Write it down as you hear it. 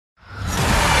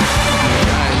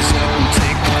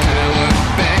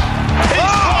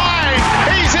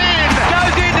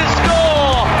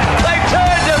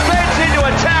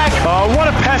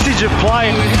of play.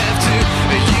 We have to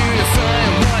unify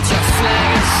and watch our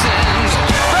flag ascend.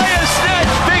 They have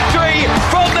snatched victory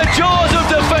from the jaws of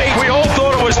defeat. We all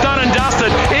thought it was done and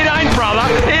dusted. It ain't, brother.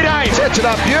 It ain't. Sets it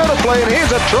up beautifully, and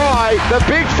here's a try. The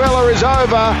big fella is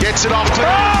over. Gets it off to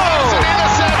an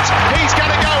intercept. He's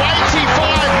going to go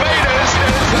 85 metres.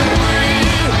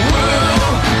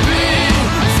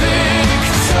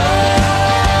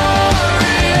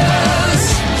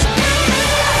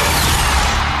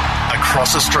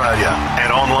 Across Australia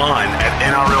and online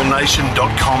at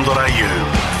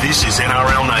nrlnation.com.au. This is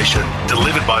NRL Nation,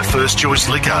 delivered by First Choice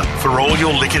Liquor for all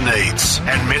your liquor needs.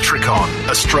 And Metricon,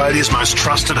 Australia's most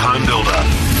trusted home builder.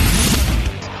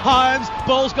 Holmes,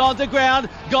 ball's gone to ground,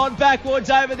 gone backwards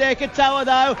over there. Katoa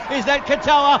though, is that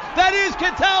Katoa? That is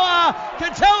Katoa!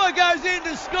 Katoa goes in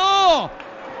to score!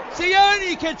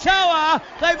 Sione Katoa,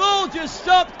 they've all just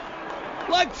stopped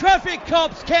like traffic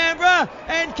cops, Canberra,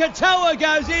 and Katoa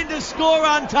goes in to score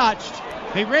untouched.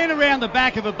 He ran around the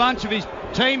back of a bunch of his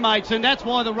teammates, and that's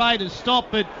why the Raiders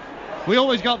stopped, but we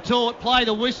always got taught, play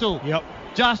the whistle. Yep.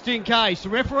 Just in case. The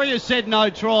referee has said no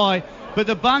try, but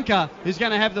the bunker is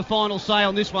going to have the final say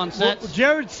on this one, Sats. Well,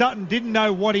 Jared Sutton didn't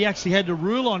know what he actually had to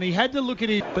rule on. He had to look at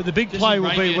it, but the big play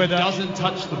will be whether... doesn't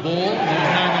touch the ball. There's no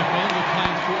referee. We're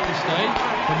playing through at this stage.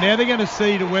 But now they're going to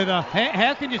see to whether...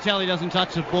 How can you tell he doesn't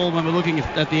touch the ball when we're looking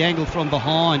at the angle from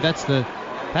behind? That's the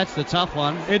tough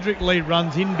one. Edric Lee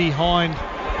runs in behind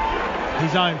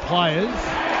his own players.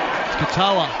 It's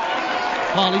Katoa.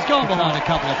 Well, he's gone behind a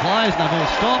couple of players and they've all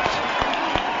stopped.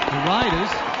 The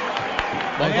Raiders...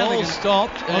 They've all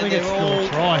stopped, and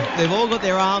they've all got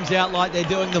their arms out like they're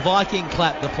doing the Viking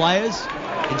clap, the players.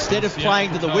 Instead of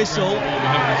playing to the whistle.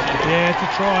 Yeah, it's a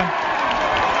try.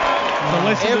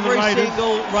 Every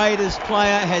single Raiders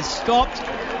player has stopped,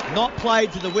 not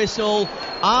played to the whistle,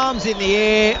 arms in the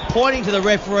air, pointing to the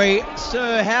referee.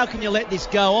 Sir, how can you let this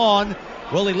go on?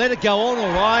 Well, he let it go on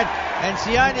all right, and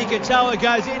Sione Katoa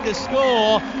goes in to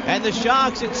score, and the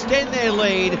Sharks extend their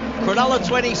lead. Cronulla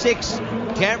 26,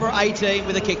 Canberra 18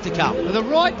 with a kick to come. The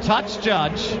right touch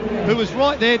judge, who was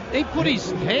right there, he put his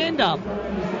hand up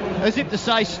as if to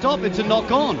say stop, it's a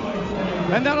knock on.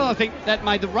 And then I think that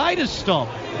made the Raiders stop.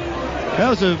 That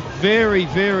was a very,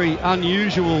 very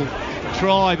unusual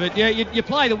try, but yeah, you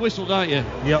play the whistle, don't you?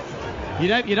 Yep.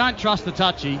 You don't trust the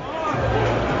touchy.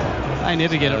 They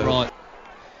never get it right.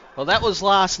 Well, that was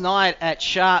last night at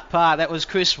Shark Park. That was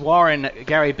Chris Warren,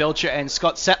 Gary Belcher and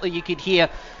Scott Sattler. You could hear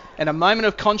in a moment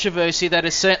of controversy that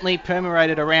has certainly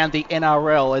permeated around the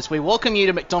NRL. As we welcome you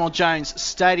to McDonald Jones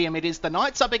Stadium, it is the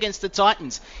Knights up against the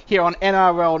Titans here on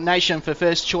NRL Nation for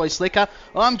First Choice Liquor.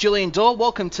 I'm Julian Daw.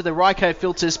 Welcome to the Ryco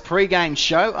Filters pre-game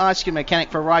show. Ask your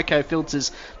mechanic for Ryco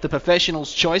Filters, the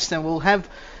professional's choice. And we'll have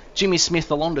Jimmy Smith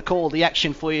along to call the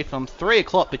action for you from 3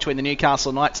 o'clock between the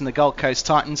Newcastle Knights and the Gold Coast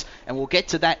Titans, and we'll get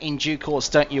to that in due course,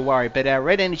 don't you worry. But our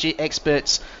Red Energy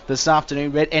experts this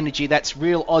afternoon, Red Energy, that's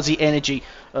real Aussie energy,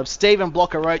 of Stephen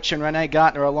Blocker Roach and Renee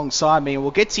Gartner alongside me, and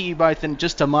we'll get to you both in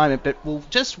just a moment, but we'll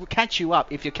just catch you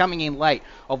up if you're coming in late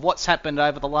of what's happened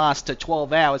over the last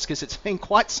 12 hours, because it's been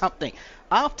quite something.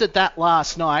 After that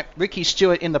last night, Ricky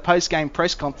Stewart in the post-game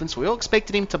press conference, we all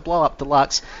expected him to blow up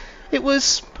Deluxe. It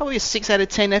was probably a 6 out of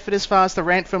 10 effort as far as the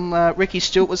rant from Ricky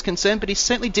Stewart was concerned, but he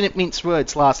certainly didn't mince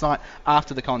words last night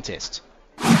after the contest.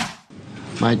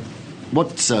 Mate,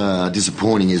 what's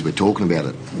disappointing is we're talking about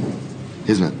it,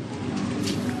 isn't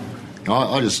it?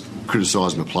 I just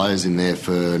criticised my players in there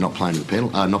for not playing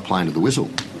to the whistle.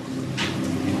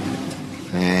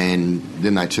 And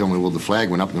then they tell me, well, the flag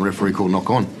went up and the referee called knock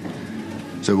on.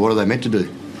 So what are they meant to do?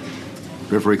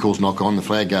 Referee calls knock on, the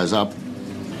flag goes up.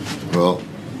 Well,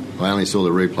 I only saw the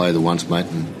replay the once, mate,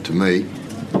 and to me,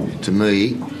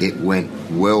 it went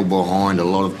well behind a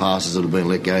lot of passes that have been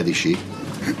let go this year.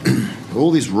 All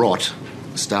this rot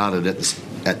started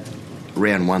at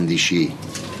round one this year.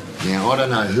 Now, I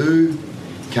don't know who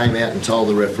came out and told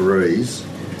the referees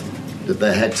that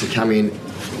they had to come in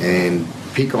and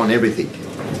pick on everything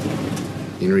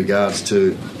in regards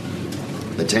to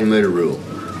the 10-metre rule,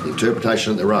 the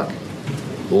interpretation at the ruck,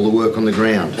 all the work on the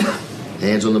ground,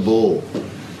 hands on the ball,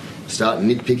 start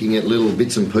nitpicking at little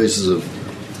bits and pieces of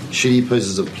shitty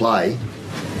pieces of play.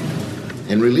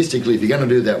 And realistically, if you're going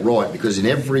to do that right, because in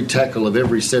every tackle of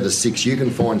every set of 6 you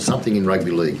can find something in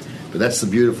rugby league, but that's the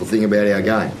beautiful thing about our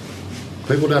game.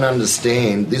 People don't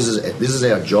understand this is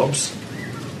our jobs.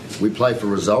 We play for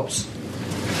results,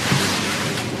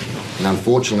 and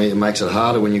unfortunately it makes it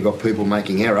harder when you've got people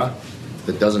making error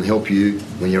that doesn't help you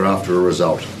when you're after a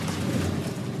result.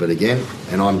 But again,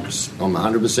 and I'm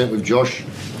 100% with Josh,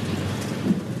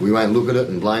 we won't look at it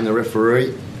and blame the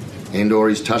referee and or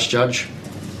his touch judge,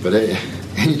 but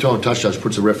Anytime a touch judge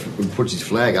puts his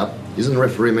flag up, isn't the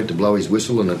referee meant to blow his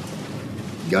whistle and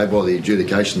go by the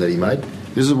adjudication that he made?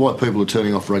 This is why people are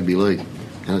turning off rugby league.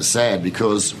 And it's sad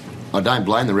because I don't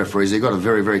blame the referees. They've got a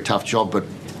very, very tough job, but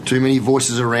too many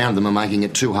voices around them are making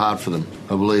it too hard for them.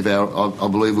 I believe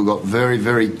we've got very,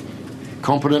 very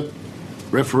competent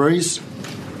referees,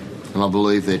 and I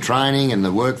believe their training and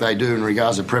the work they do in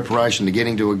regards to preparation to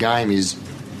getting to a game is,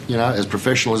 as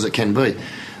professional as it can be.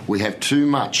 We have too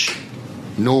much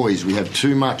noise. We have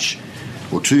too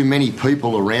many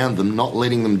people around them not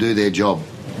letting them do their job.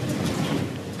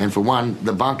 And for one,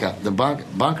 the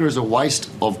bunker is a waste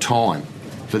of time.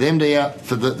 For them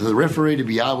for the referee to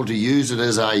be able to use it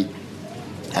as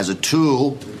a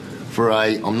tool for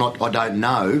I don't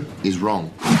know is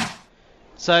wrong.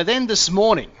 So then this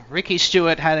morning, Ricky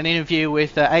Stewart had an interview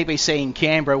with ABC in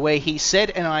Canberra where he said,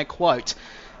 and I quote,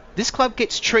 "This club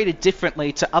gets treated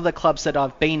differently to other clubs that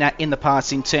I've been at in the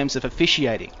past in terms of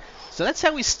officiating." So that's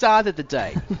how we started the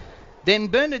day. Then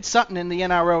Bernard Sutton and the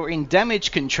NRL were in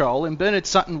damage control, and Bernard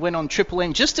Sutton went on Triple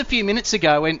M just a few minutes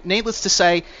ago, and needless to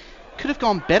say, could have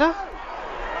gone better.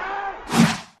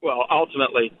 Well,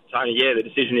 ultimately, Tony, the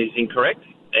decision is incorrect,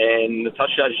 and the touch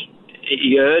judge,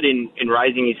 he erred in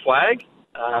raising his flag,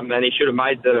 and he should have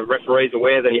made the referees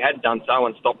aware that he had done so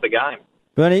and stopped the game.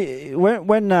 Bernie,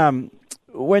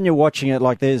 when you're watching it,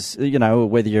 like there's,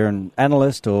 whether you're an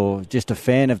analyst or just a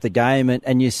fan of the game,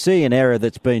 and you see an error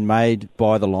that's been made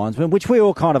by the linesman, which we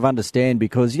all kind of understand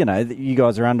because, you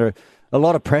guys are under a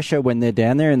lot of pressure when they're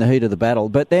down there in the heat of the battle.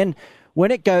 But then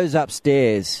when it goes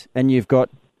upstairs and you've got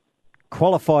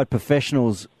qualified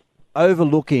professionals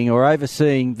overlooking or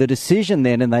overseeing the decision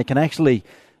then, and they can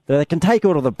take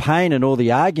all of the pain and all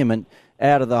the argument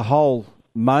out of the whole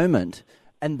moment,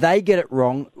 and they get it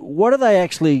wrong, what do they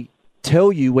actually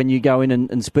tell you when you go in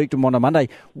and speak to them on a Monday?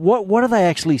 What are they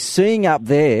actually seeing up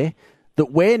there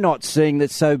that we're not seeing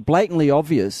that's so blatantly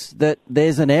obvious that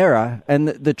there's an error and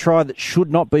the try that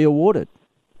should not be awarded?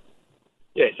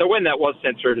 Yeah, so when that was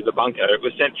sent through to the bunker, it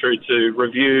was sent through to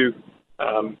review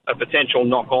a potential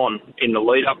knock-on in the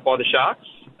lead-up by the Sharks,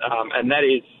 and that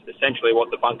is essentially what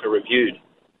the bunker reviewed.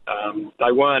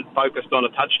 They weren't focused on a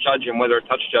touch judge and whether a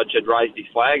touch judge had raised his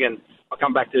flag, and I'll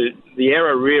come back to the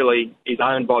error really is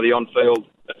owned by the on-field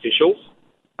officials,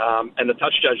 and the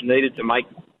touch judge needed to make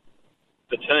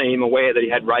the team aware that he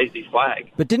had raised his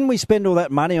flag. But didn't we spend all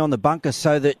that money on the bunker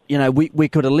so that, we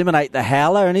could eliminate the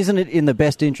howler? And isn't it in the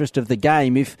best interest of the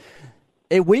game if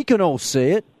we can all see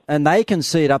it and they can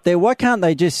see it up there? Why can't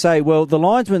they just say, well, the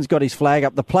linesman's got his flag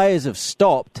up, the players have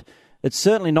stopped, it's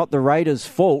certainly not the Raiders'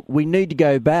 fault, we need to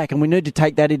go back and we need to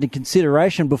take that into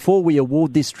consideration before we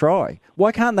award this try?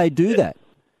 Why can't they do that?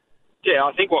 Yeah,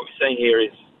 I think what we're seeing here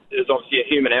is obviously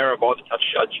a human error by the touch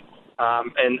judge,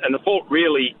 and the fault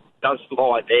really does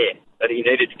lie there, that he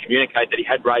needed to communicate that he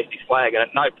had raised his flag, and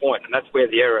at no point, and that's where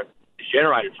the error is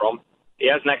generated from, he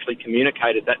hasn't actually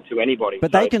communicated that to anybody.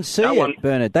 But they can see it,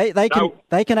 Bernard.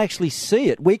 They can actually see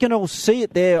it. We can all see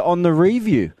it there on the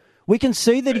review. We can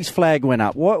see that his flag went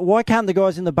up. Why can't the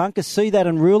guys in the bunker see that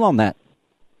and rule on that?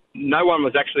 No one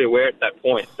was actually aware at that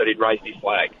point that he'd raised his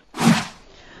flag.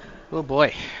 Oh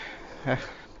boy.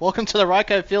 Welcome to the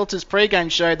Ryco Filters pre-game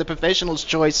show, the professional's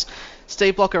choice.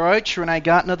 Steve Blocker, Roach, Renee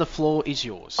Gartner, the floor is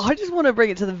yours. I just want to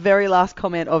bring it to the very last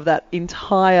comment of that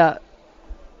entire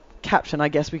caption, I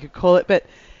guess we could call it, but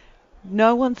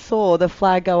no one saw the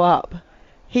flag go up.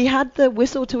 He had the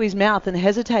whistle to his mouth and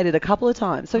hesitated a couple of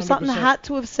times. So 100%. Sutton had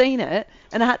to have seen it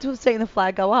and had to have seen the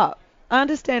flag go up. I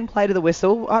understand play to the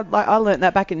whistle. I learnt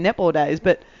that back in netball days,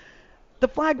 but the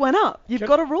flag went up. You've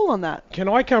got a rule on that. Can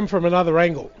I come from another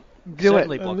angle?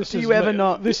 Certainly, Do you ever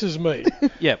not? This is me.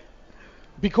 Yep.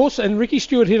 Because, and Ricky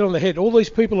Stewart hit on the head, all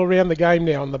these people around the game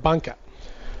now in the bunker.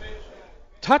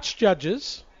 Touch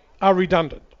judges are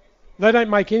redundant. They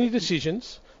don't make any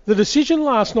decisions. The decision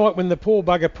last night when the poor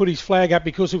bugger put his flag up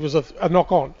because it was a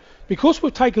knock-on, because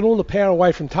we've taken all the power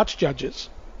away from touch judges,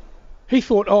 he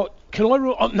thought, can I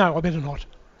rule? Oh, no, I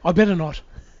better not.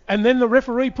 And then the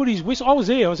referee put his whistle. I was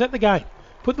there. I was at the game.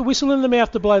 Put the whistle in the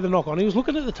mouth to blow the knock-on. He was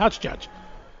looking at the touch judge.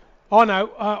 I know,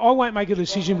 I won't make a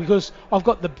decision because I've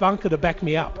got the bunker to back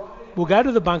me up. We'll go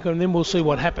to the bunker and then we'll see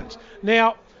what happens.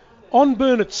 Now, on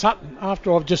Bernard Sutton,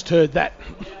 after I've just heard that,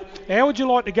 how would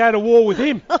you like to go to war with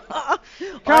him?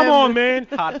 Come on, man.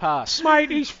 Hard pass.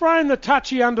 Mate, he's thrown the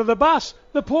touchy under the bus.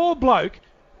 The poor bloke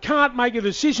can't make a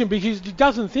decision because he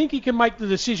doesn't think he can make the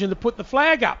decision to put the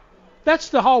flag up. That's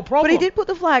the whole problem. But he did put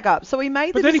the flag up, so he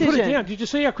made the decision. But then he put it down. Did you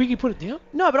see how quick he put it down?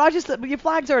 No, but your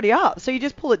flag's already up, so you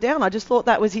just pull it down. I just thought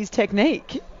that was his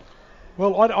technique.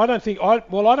 Well, I don't think. I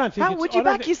don't think. How would you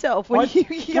back yourself when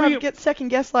you get second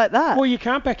guessed like that? Well, you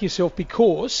can't back yourself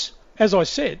because, as I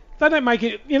said, they don't make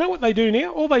it. You know what they do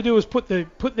now? All they do is put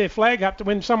their flag up to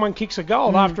when someone kicks a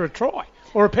goal after a try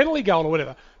or a penalty goal or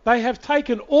whatever. They have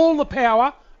taken all the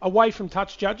power away from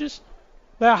touch judges.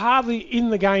 They are hardly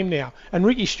in the game now. And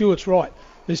Ricky Stewart's right.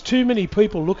 There's too many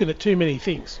people looking at too many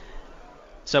things.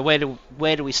 So where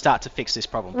do we start to fix this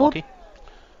problem, Blocky?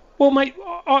 Well, mate,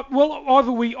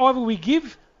 either we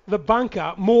give the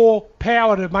bunker more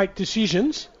power to make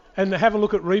decisions and to have a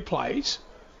look at replays,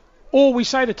 or we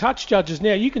say to touch judges,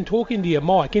 now you can talk into your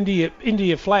mic, into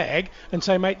your flag, and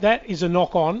say, mate, that is a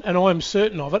knock on, and I'm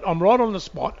certain of it. I'm right on the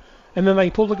spot, and then they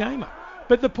pull the game up.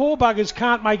 But the poor buggers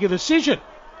can't make a decision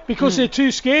because they're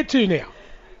too scared to now.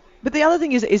 But the other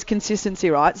thing is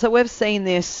consistency, right? So we've seen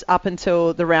this up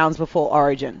until the rounds before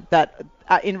Origin, that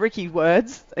in Ricky's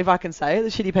words, if I can say it, the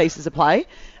shitty pieces of play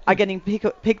are getting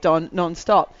picked on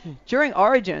non-stop. During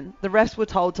Origin, the refs were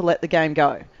told to let the game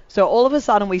go. So all of a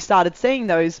sudden we started seeing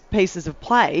those pieces of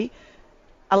play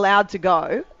allowed to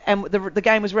go, and the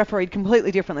game was refereed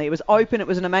completely differently. It was open, it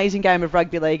was an amazing game of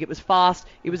rugby league, it was fast,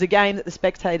 it was a game that the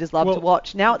spectators loved to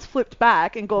watch. Now it's flipped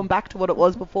back and gone back to what it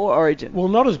was before Origin. Well,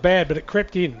 not as bad, but it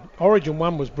crept in. Origin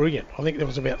 1 was brilliant. I think there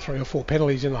was about 3 or 4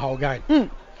 penalties in the whole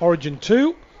game. Origin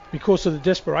 2, because of the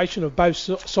desperation of both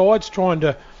sides trying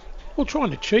to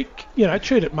cheat,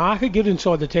 cheat at marker, get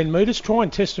inside the 10 metres, try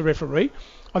and test the referee.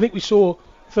 I think we saw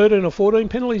 13 or 14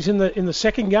 penalties in the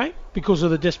second game because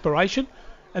of the desperation.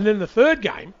 And then the third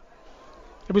game,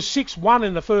 it was 6-1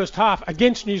 in the first half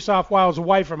against New South Wales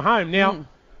away from home. Now,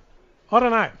 I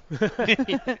don't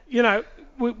know.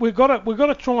 We've got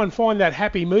to try and find that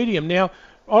happy medium. Now,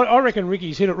 I reckon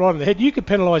Ricky's hit it right on the head. You could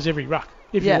penalise every ruck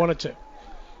if you wanted to.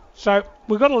 So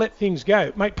we've got to let things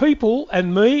go. Mate, people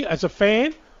and me as a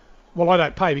fan, well, I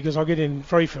don't pay because I get in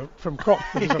free from Croc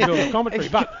because I'm doing the commentary.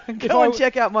 But Go and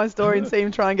check out my story and see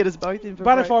him try and get us both in for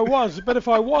free. If I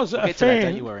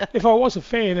was a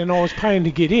fan and I was paying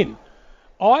to get in,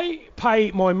 I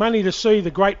pay my money to see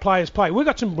the great players play. We've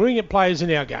got some brilliant players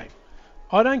in our game.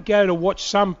 I don't go to watch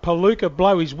some palooka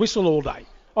blow his whistle all day.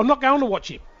 I'm not going to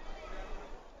watch him.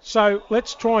 So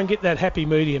let's try and get that happy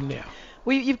medium now.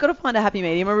 Well, you've got to find a happy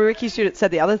medium. Ricky Stewart said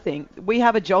the other thing. We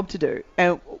have a job to do,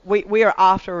 and we are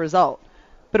after a result.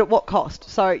 But at what cost?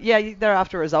 So, yeah, they're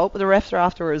after a result, but the refs are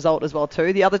after a result as well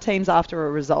too. The other team's after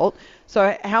a result.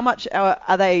 So how much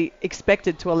are they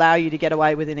expected to allow you to get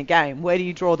away with in a game? Where do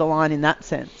you draw the line in that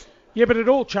sense? Yeah, but it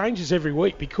all changes every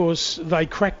week because they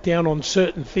crack down on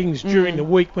certain things during the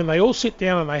week when they all sit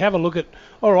down and they have a look at,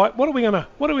 all right, what are we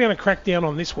gonna crack down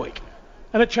on this week?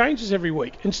 And it changes every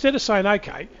week. Instead of saying,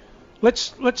 okay,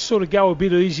 let's sort of go a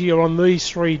bit easier on these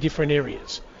 3 different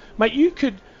areas.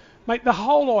 Mate, the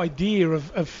whole idea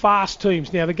of fast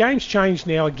teams. Now, the game's changed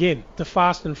now again to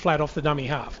fast and flat off the dummy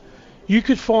half. You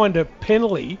could find a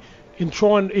penalty in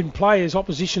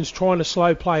oppositions trying to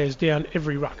slow players down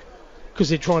every ruck because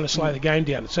they're trying to slow the game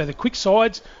down. So the quick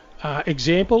sides,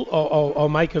 example I'll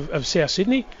make of South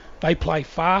Sydney, they play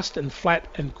fast and flat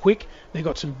and quick. They've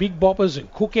got some big boppers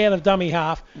and cook out of dummy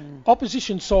half.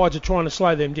 Opposition sides are trying to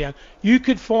slow them down. You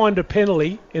could find a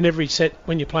penalty in every set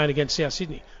when you're playing against South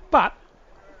Sydney. But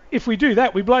if we do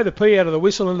that, we blow the pee out of the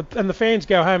whistle and the fans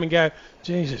go home and go,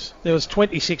 Jesus, there was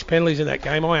 26 penalties in that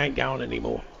game. I ain't going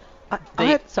anymore.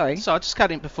 Sorry. So I'll just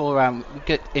cut in before we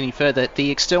get any further. The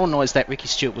external noise that Ricky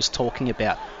Stewart was talking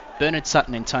about, Bernard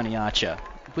Sutton and Tony Archer,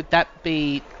 would that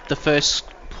be the first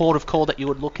port of call that you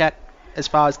would look at as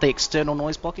far as the external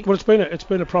noise blocking? Well, it's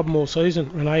been a problem all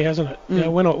season, Renee, hasn't it? You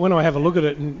know, when I have a look at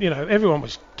it, and everyone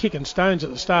was kicking stones at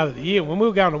the start of the year when we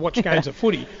were going to watch games of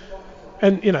footy,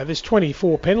 and there's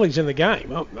 24 penalties in the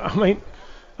game. I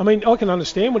mean, I can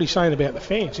understand what he's saying about the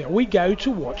fans. We go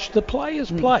to watch the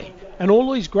players play, and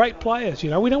all these great players. We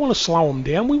don't want to slow them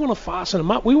down. We want to fasten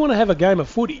them up. We want to have a game of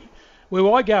footy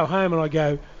where I go home and I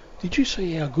go, did you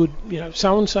see how good,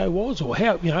 so and so was, or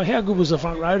how good was the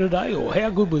front row today, or how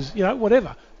good was,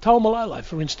 whatever. Taumalolo,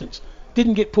 for instance,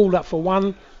 didn't get pulled up for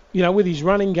one, with his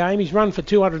running game. He's run for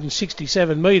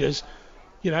 267 metres,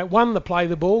 won the play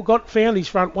the ball, found his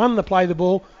front, won the play the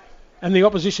ball, and the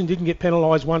opposition didn't get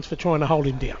penalised once for trying to hold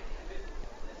him down.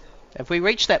 Have we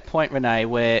reached that point, Renee,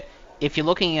 where if you're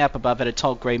looking up above at a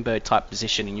Todd Greenberg type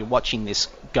position and you're watching this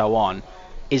go on,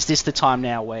 is this the time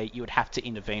now where you would have to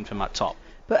intervene from up top?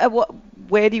 But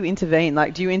where do you intervene?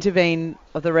 Like, do you intervene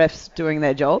of the refs doing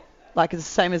their job? Like, it's the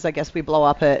same as, I guess, we blow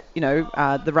up at,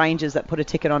 the rangers that put a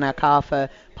ticket on our car for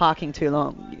parking too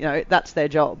long. That's their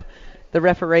job. The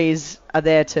referees are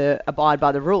there to abide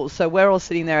by the rules. So we're all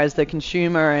sitting there as the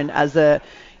consumer and as the,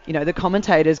 the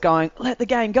commentators going, let the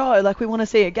game go, like we want to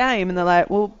see a game, and they're like,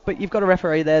 well, but you've got a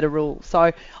referee there to rule.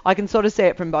 So I can sort of see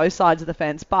it from both sides of the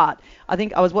fence. But I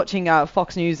think I was watching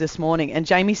Fox News this morning, and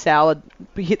Jamie Soward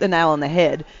hit the nail on the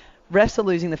head. Refs are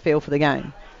losing the feel for the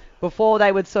game. Before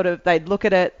they'd look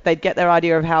at it, they'd get their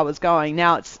idea of how it was going.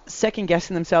 Now it's second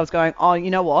guessing themselves, going, oh,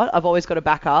 you know what? I've always got a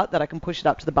back up that I can push it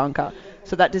up to the bunker.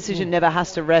 So that decision never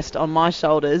has to rest on my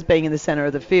shoulders, being in the centre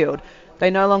of the field. They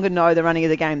no longer know the running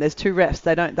of the game. There's two refs.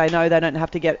 They know they don't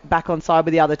have to get back on side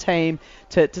with the other team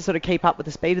to sort of keep up with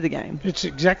the speed of the game. It's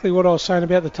exactly what I was saying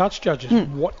about the touch judges.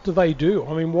 What do they do?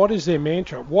 I mean, what is their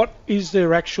mantra? What is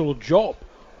their actual job?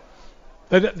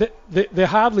 They're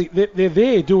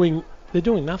there doing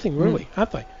nothing really,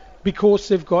 aren't they? Because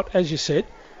they've got, as you said,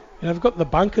 they've got the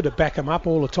bunker to back them up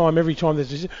all the time. Every time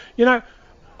there's,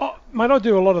 mate, I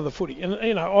do a lot of the footy,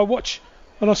 and I watch.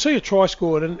 And I see a try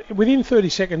scored, and within 30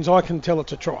 seconds I can tell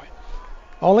it's a try.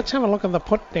 Oh, let's have a look at the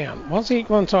put down. Once he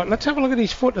one side, let's have a look at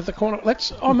his foot at the corner.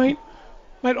 Mate,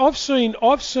 I've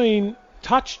seen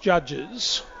touch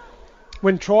judges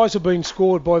when tries have been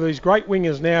scored by these great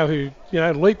wingers now who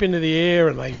leap into the air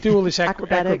and they do all this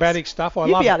acrobatic stuff.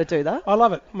 You'd be able to do that. I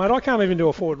love it, mate. I can't even do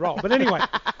a forward roll. But anyway,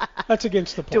 that's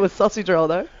against the point. Do a sausage roll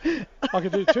though. I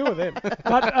could do two of them.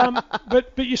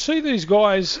 But you see these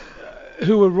guys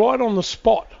who are right on the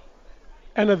spot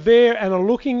and are there and are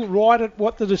looking right at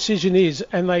what the decision is,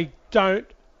 and they don't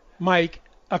make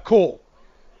a call.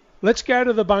 Let's go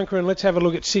to the bunker and let's have a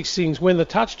look at 6 things when the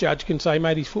touch judge can say,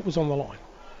 mate, his foot was on the line.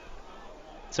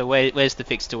 So where's the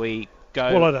fix? Do we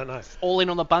go Well, I don't know. all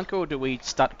in on the bunker, or do we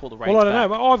start to pull the reins Well, I don't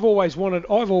back? know. But I've always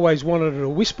wanted a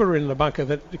whisperer in the bunker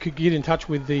that could get in touch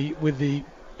with the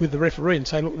referee and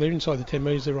say, look, they're inside the 10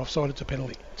 metres, they're offside, it's a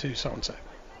penalty to so-and-so.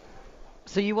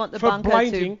 So you want the bunker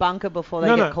to bunker before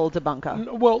they get called to bunker?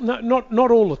 Well,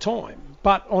 not all the time,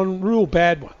 but on real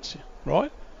bad ones,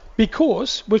 right?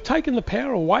 Because we've taken the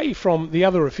power away from the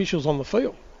other officials on the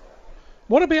field.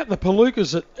 What about the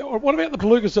palookas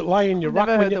that lay in your ruck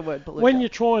when you're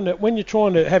trying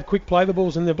to have quick play the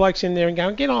balls and the bloke's in there and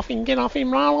going, get off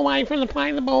him, roll away from the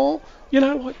play the ball.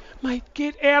 Mate,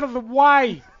 get out of the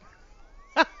way.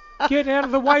 Get out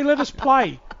of the way, let us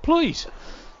play, please.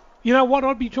 You know what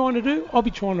I'd be trying to do? I'd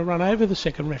be trying to run over the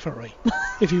second referee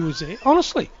if he was there.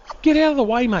 Honestly, get out of the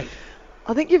way, mate.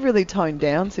 I think you've really toned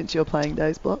down since your playing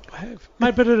days, Block. I have.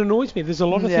 Mate, but it annoys me. There's a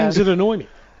lot of things that annoy me.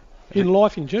 In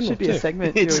life in general, should be too. A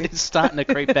segment. It's starting to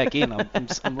creep back in. I'm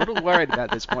a little worried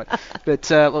about this point. But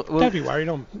don't be worried.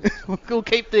 We'll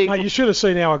keep the. Mate, you should have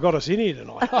seen how I got us in here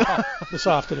tonight. This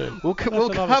afternoon. We'll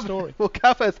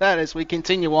cover that as we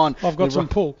continue on. I've got some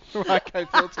pull. Ryco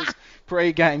Filters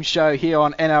pre-game show here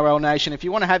on NRL Nation. If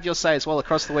you want to have your say as well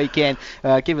across the weekend,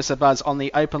 give us a buzz on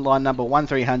the open line number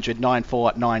 1300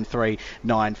 94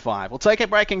 9395. We'll take a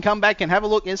break and come back and have a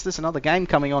look. Yes, there's another game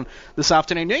coming on this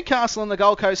afternoon. Newcastle and the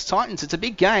Gold Coast Titans. It's a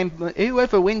big game.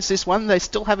 Whoever wins this one, they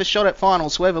still have a shot at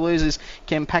finals. Whoever loses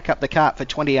can pack up the cart for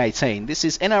 2018. This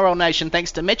is NRL Nation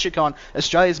thanks to Metricon,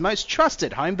 Australia's most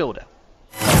trusted home builder.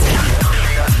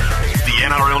 The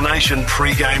NRL Nation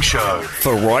pre-game show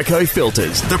for Ryco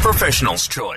Filters, the professional's choice.